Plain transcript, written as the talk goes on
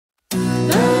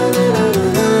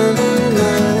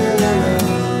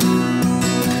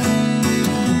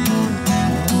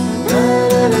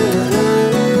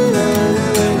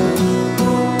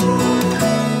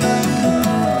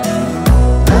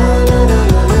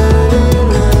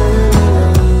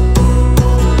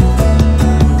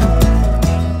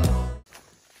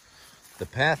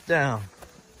path down.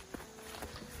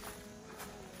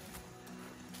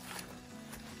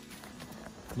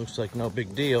 Looks like no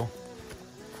big deal,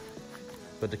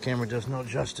 but the camera does no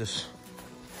justice.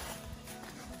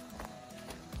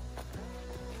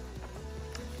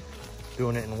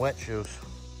 Doing it in wet shoes,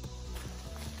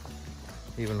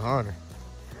 even harder.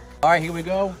 All right, here we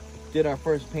go. Did our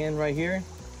first pan right here.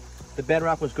 The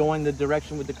bedrock was going the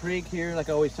direction with the creek here, like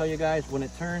I always tell you guys, when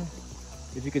it turned.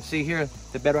 If you can see here,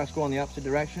 the bedrock's going the opposite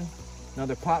direction.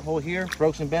 Another pothole here,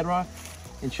 broke some bedrock,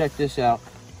 and check this out.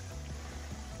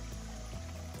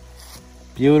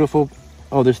 Beautiful.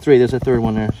 Oh, there's three, there's a third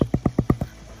one there.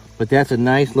 But that's a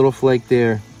nice little flake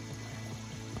there.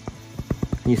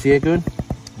 Can you see it good?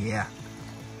 Yeah.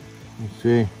 Let's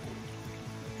see.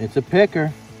 It's a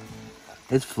picker.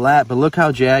 It's flat, but look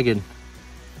how jagged.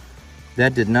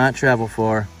 That did not travel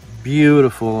far.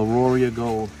 Beautiful Aurora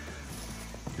gold.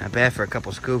 Not bad for a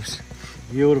couple scoops.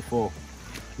 Beautiful.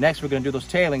 Next, we're gonna do those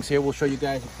tailings here. We'll show you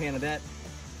guys a pan of that.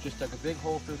 Just dug a big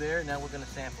hole through there. Now we're gonna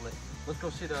sample it. Let's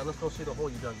go see the hole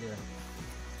you dug there.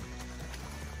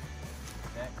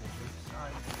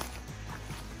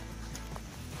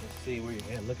 Let's see where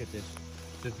you're at. Look at this.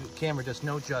 The camera does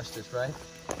no justice, right?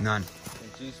 None.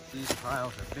 These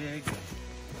piles are big.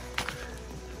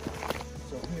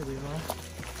 So here we are.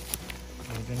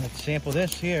 We're gonna sample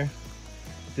this here.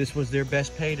 This was their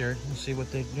best pay dirt. Let's see what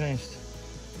they missed.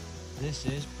 This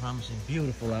is promising.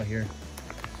 Beautiful out here.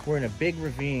 We're in a big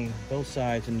ravine, both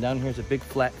sides, and down here is a big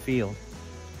flat field.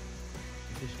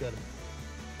 Just got a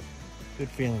good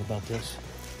feeling about this.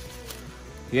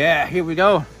 Yeah, here we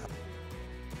go.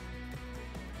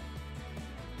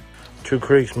 Two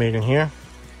creeks meeting here.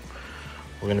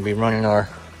 We're gonna be running our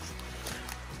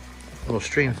little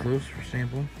stream sluice for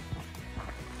sampling.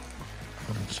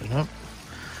 Let's set up.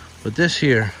 But this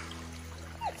here,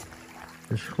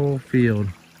 this whole field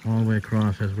all the way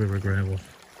across has river gravel.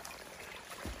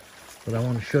 But I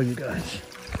want to show you guys.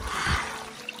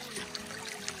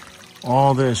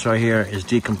 All this right here is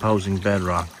decomposing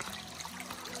bedrock.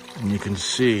 And you can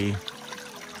see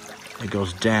it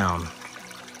goes down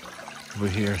over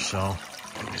here, so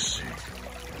let me see.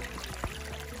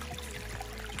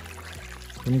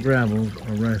 Some gravels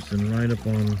are resting right up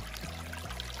on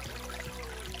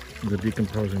the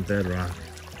decomposing bedrock,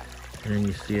 and then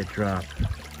you see it drop,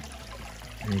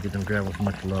 and you get them gravels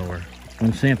much lower.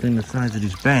 When sampling the sides of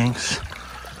these banks,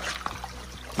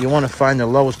 you want to find the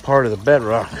lowest part of the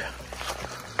bedrock.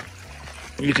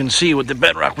 You can see what the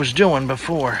bedrock was doing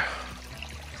before.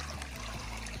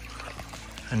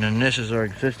 And then this is our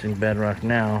existing bedrock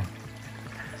now.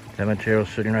 That material's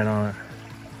sitting right on it.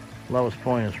 Lowest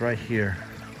point is right here.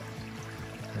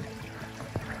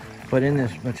 But in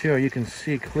this material, you can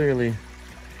see clearly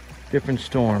different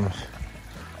storms.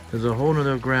 There's a whole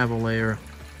other gravel layer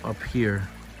up here.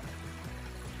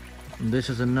 And this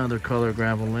is another color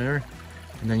gravel layer.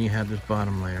 And then you have this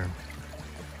bottom layer.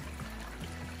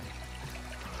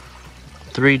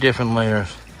 3 different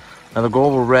layers. Now the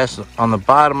gold will rest on the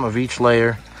bottom of each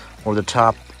layer or the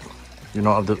top, you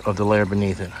know, of the layer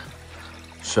beneath it.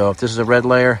 So if this is a red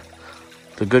layer,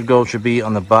 the good gold should be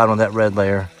on the bottom of that red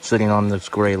layer, sitting on this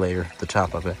gray layer, the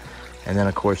top of it. And then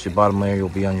of course the bottom layer will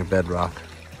be on your bedrock.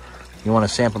 You want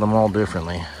to sample them all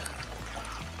differently.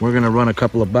 We're gonna run a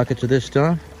couple of buckets of this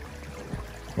stuff.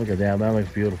 Look at that, that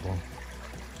looks beautiful.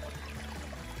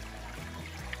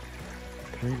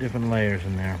 3 different layers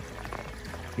in there.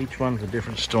 Each one's a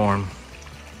different storm.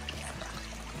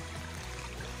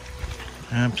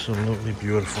 Absolutely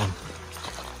beautiful.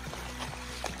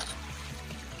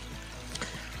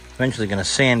 Eventually gonna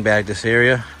sandbag this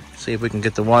area, see if we can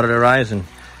get the water to rise and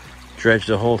dredge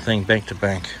the whole thing bank to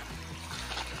bank.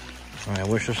 All right,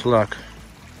 wish us luck.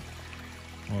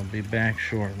 We'll be back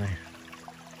shortly.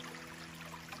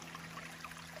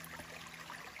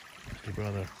 Thank you,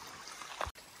 brother.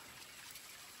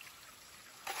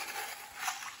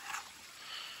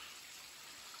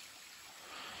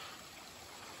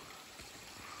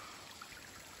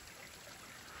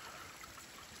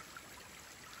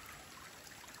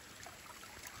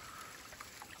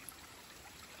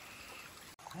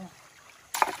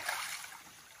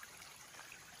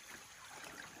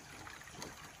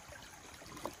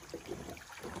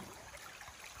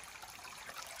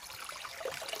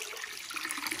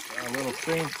 A little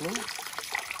stream sluice.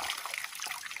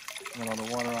 Get all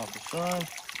the water off the sun.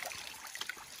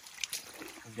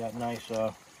 We've got nice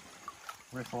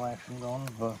ripple action going,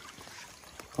 but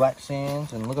black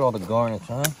sands, and look at all the garnets,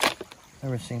 huh?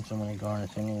 Never seen so many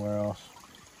garnets anywhere else.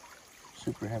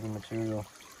 Super heavy material.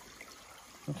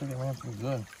 Looks like it ran pretty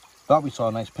good. Thought we saw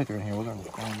a nice picker in here. We're gonna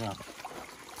find out.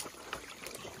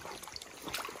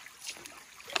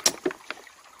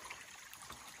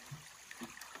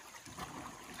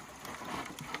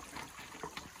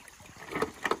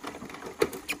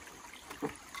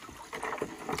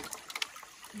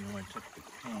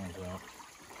 Hands out.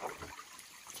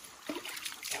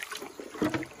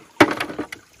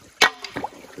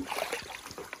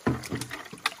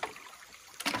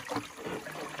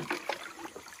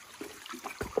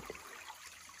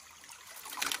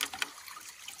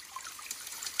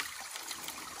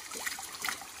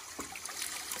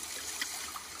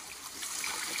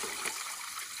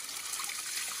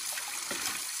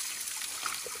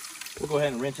 We'll go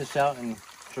ahead and rinse this out and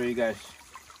show you guys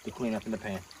the cleanup in the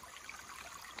pan.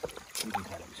 You can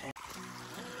cut it.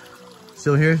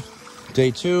 Still here,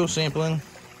 day 2 sampling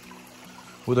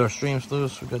with our stream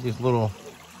sluice. We've got these little,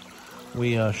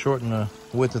 we shortened the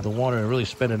width of the water and really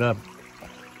sped it up.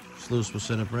 Sluice was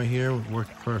set up right here, it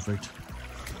worked perfect.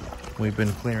 We've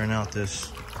been clearing out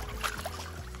this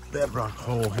bedrock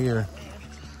hole here.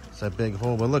 It's that big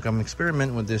hole, but look, I'm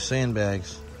experimenting with these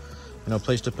sandbags. You know, a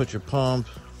place to put your pump,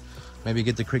 maybe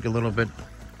get the creek a little bit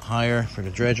higher for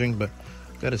the dredging, but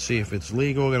got to see if it's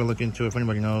legal. Got to look into it. If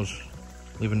anybody knows,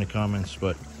 leave in the comments.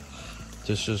 But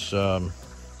this is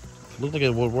looked like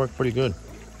it would work pretty good.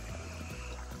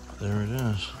 There it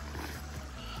is.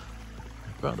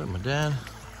 My brother, my dad.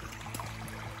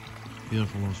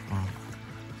 Beautiful little spot.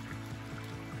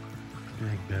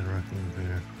 Big bedrock in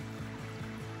there.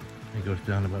 It goes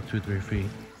down about 2-3 feet,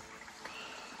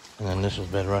 and then this is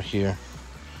bedrock here.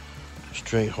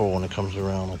 Straight hole, and it comes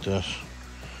around like this.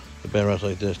 The bedrock's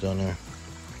like this down there.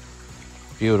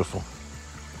 Beautiful.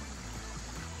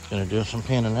 Gonna do some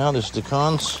panning now. This is the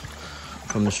cons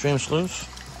from the stream sluice.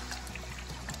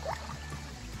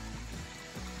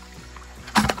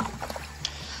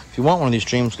 If you want one of these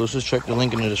stream sluices, check the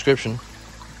link in the description.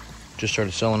 Just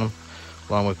started selling them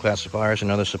along with classifiers and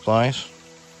other supplies.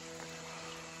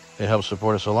 It helps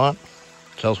support us a lot.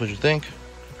 Tell us what you think.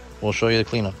 We'll show you the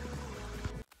cleanup.